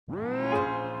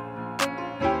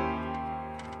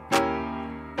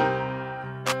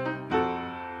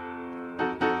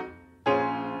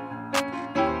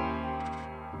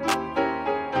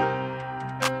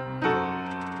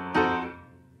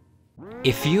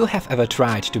If you have ever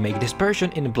tried to make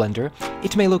dispersion in Blender,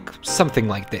 it may look something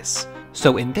like this.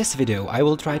 So in this video I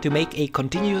will try to make a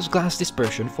continuous glass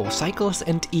dispersion for cycles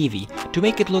and Eevee to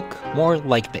make it look more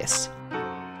like this.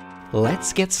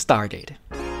 Let's get started.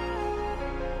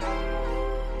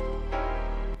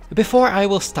 Before I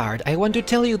will start, I want to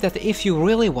tell you that if you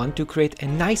really want to create a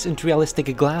nice and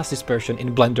realistic glass dispersion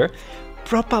in Blender,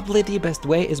 probably the best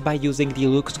way is by using the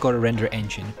LooksCore render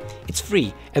engine. It's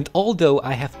free, and although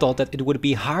I have thought that it would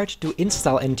be hard to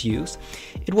install and use,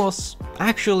 it was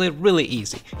actually really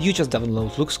easy. You just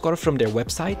download LooksCore from their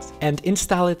website and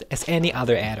install it as any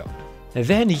other add-on.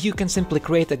 Then you can simply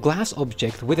create a glass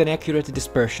object with an accurate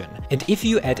dispersion, and if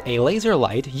you add a laser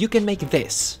light, you can make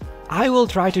this. I will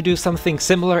try to do something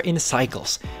similar in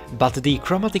cycles, but the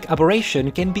chromatic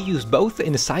aberration can be used both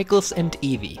in cycles and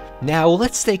Eevee. Now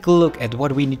let's take a look at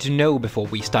what we need to know before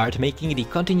we start making the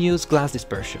continuous glass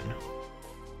dispersion.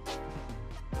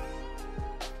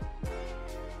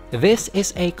 This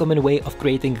is a common way of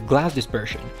creating glass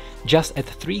dispersion. Just add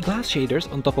 3 glass shaders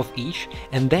on top of each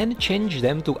and then change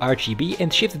them to RGB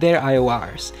and shift their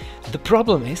IORs. The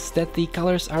problem is that the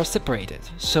colors are separated,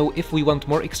 so if we want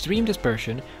more extreme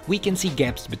dispersion, we can see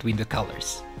gaps between the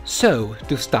colors. So,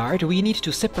 to start, we need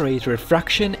to separate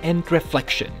refraction and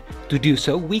reflection. To do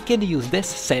so, we can use this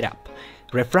setup.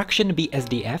 Refraction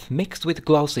BSDF mixed with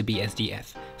glossy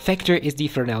BSDF. Factor is the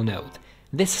Fresnel node.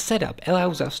 This setup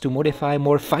allows us to modify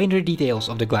more finer details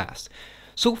of the glass.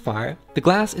 So far, the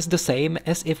glass is the same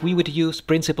as if we would use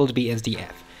principled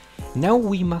BSDF. Now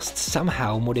we must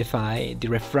somehow modify the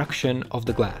refraction of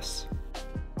the glass.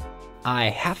 I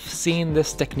have seen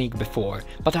this technique before,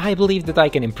 but I believe that I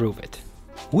can improve it.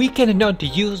 We cannot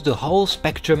use the whole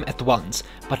spectrum at once,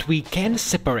 but we can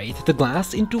separate the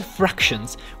glass into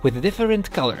fractions with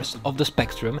different colors of the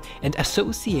spectrum and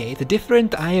associate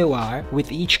different IOR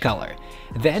with each color.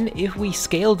 Then, if we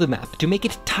scale the map to make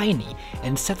it tiny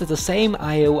and set the same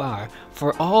IOR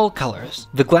for all colors,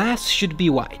 the glass should be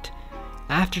white.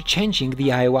 After changing the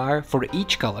IOR for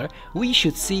each color, we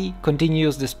should see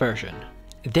continuous dispersion.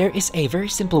 There is a very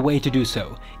simple way to do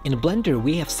so. In Blender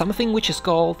we have something which is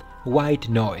called white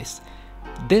noise.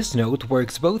 This node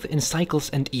works both in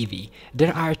cycles and Eevee.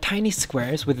 There are tiny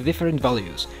squares with different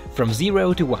values, from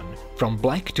 0 to 1, from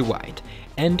black to white,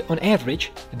 and on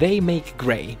average they make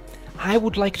gray. I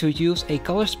would like to use a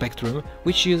color spectrum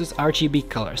which uses RGB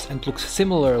colors and looks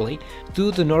similarly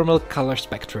to the normal color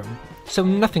spectrum, so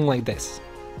nothing like this.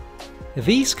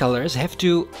 These colors have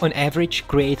to, on average,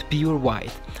 create pure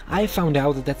white. I found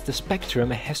out that the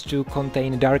spectrum has to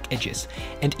contain dark edges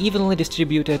and evenly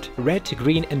distributed red,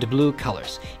 green and blue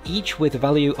colors, each with a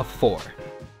value of 4.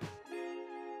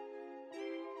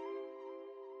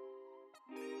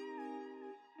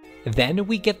 Then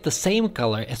we get the same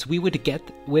color as we would get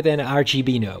with an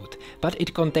RGB node, but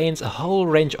it contains a whole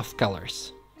range of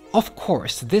colors. Of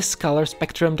course, this color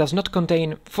spectrum does not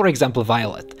contain, for example,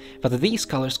 violet, but these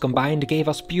colors combined gave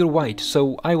us pure white,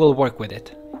 so I will work with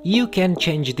it. You can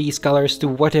change these colors to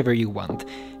whatever you want.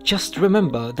 Just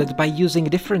remember that by using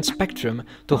different spectrum,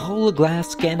 the whole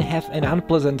glass can have an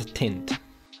unpleasant tint.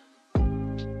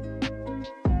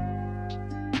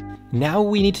 Now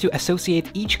we need to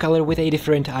associate each color with a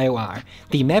different IOR.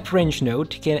 The map range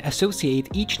node can associate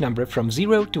each number from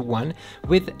 0 to 1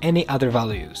 with any other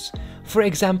values. For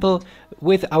example,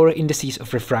 with our indices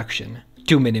of refraction.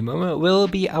 2 minimum will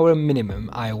be our minimum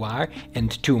IOR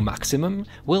and 2 maximum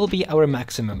will be our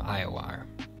maximum IOR.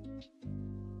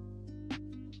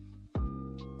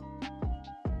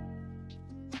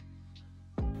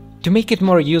 To make it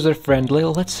more user-friendly,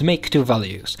 let's make 2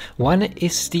 values. One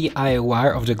is the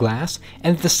IOR of the glass,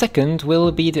 and the second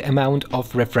will be the amount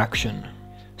of refraction.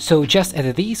 So just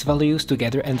add these values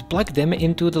together and plug them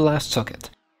into the last socket.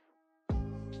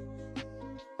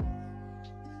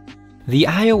 The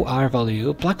IOR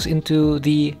value plugs into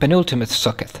the penultimate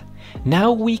socket.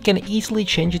 Now we can easily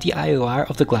change the IOR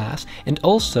of the glass and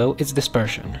also its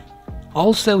dispersion.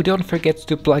 Also, don't forget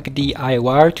to plug the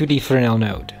IOR to the Fresnel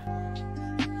node.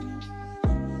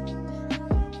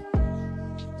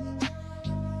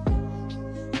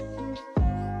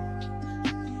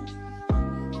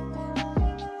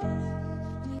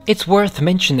 It's worth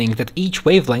mentioning that each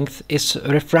wavelength is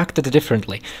refracted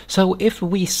differently, so if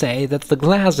we say that the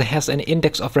glass has an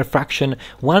index of refraction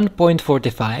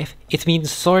 1.45, it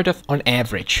means sort of on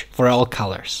average for all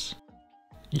colors.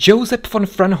 Joseph von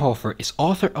Fraunhofer is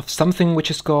author of something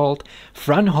which is called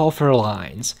Fraunhofer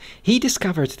lines. He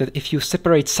discovered that if you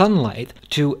separate sunlight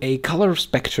to a color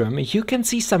spectrum, you can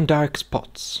see some dark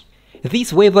spots.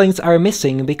 These wavelengths are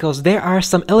missing because there are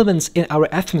some elements in our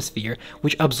atmosphere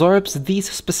which absorbs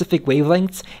these specific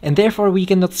wavelengths and therefore we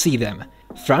cannot see them.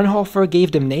 Fraunhofer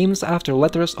gave them names after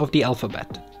letters of the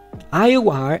alphabet.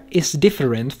 IOR is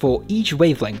different for each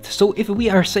wavelength, so if we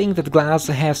are saying that glass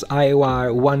has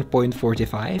IOR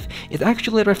 1.45, it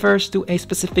actually refers to a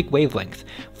specific wavelength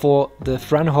for the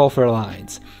Fraunhofer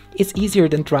lines. It's easier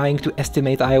than trying to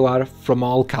estimate IOR from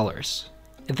all colors.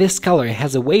 This color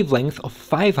has a wavelength of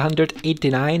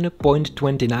 589.29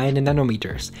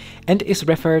 nanometers and is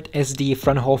referred as the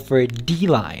Fraunhofer D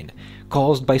line,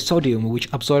 caused by sodium which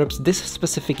absorbs this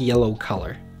specific yellow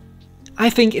color. I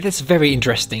think it is very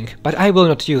interesting, but I will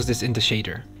not use this in the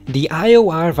shader. The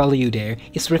IOR value there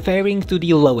is referring to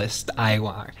the lowest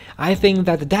IOR. I think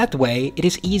that way it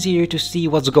is easier to see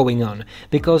what's going on,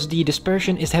 because the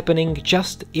dispersion is happening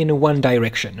just in one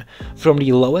direction, from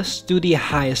the lowest to the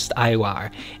highest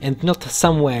IOR, and not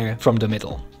somewhere from the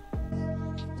middle.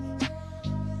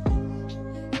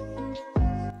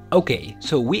 Okay,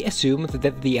 so we assumed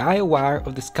that the IOR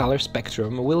of this color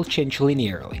spectrum will change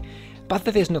linearly. But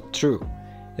that is not true.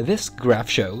 This graph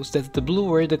shows that the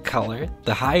bluer the color,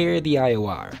 the higher the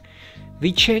IOR.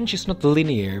 The change is not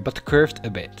linear but curved a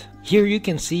bit. Here you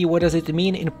can see what does it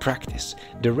mean in practice.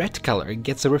 The red color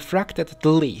gets refracted the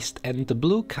least and the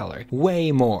blue color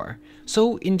way more.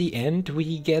 So in the end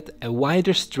we get a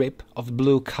wider strip of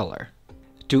blue color.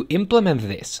 To implement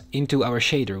this into our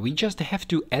shader, we just have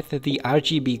to add the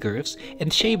RGB curves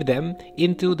and shape them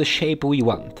into the shape we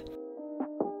want.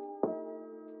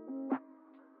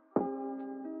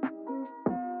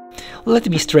 Let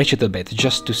me stretch it a bit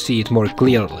just to see it more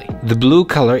clearly. The blue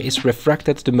color is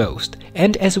refracted the most,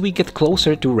 and as we get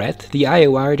closer to red, the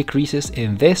IOR decreases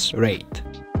in this rate.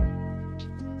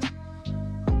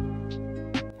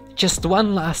 Just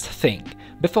one last thing.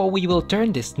 Before we will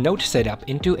turn this node setup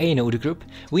into a node group,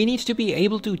 we need to be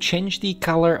able to change the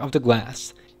color of the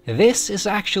glass. This is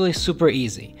actually super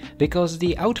easy, because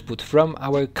the output from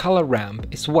our color ramp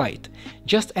is white.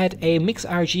 Just add a mix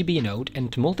RGB node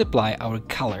and multiply our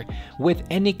color with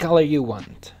any color you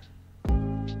want.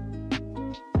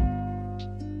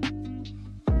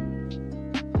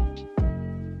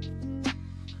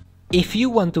 If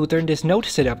you want to turn this node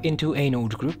setup into a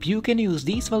node group, you can use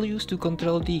these values to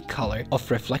control the color of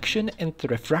reflection and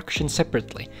refraction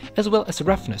separately, as well as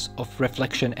roughness of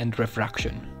reflection and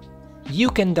refraction.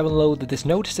 You can download this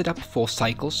node setup for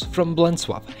cycles from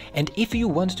BlendSwap, and if you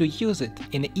want to use it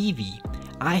in Eevee,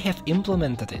 I have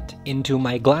implemented it into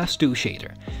my Glass 2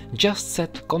 shader. Just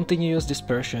set continuous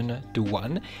dispersion to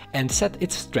 1 and set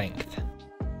its strength.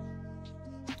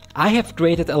 I have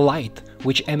created a light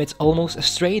which emits almost a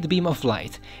straight beam of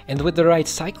light, and with the right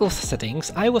cycles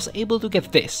settings I was able to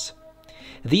get this.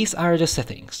 These are the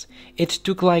settings. It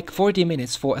took like 40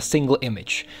 minutes for a single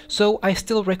image, so I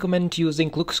still recommend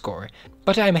using LookScore,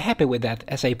 but I'm happy with that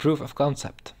as a proof of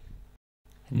concept.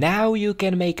 Now you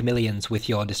can make millions with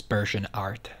your dispersion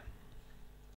art.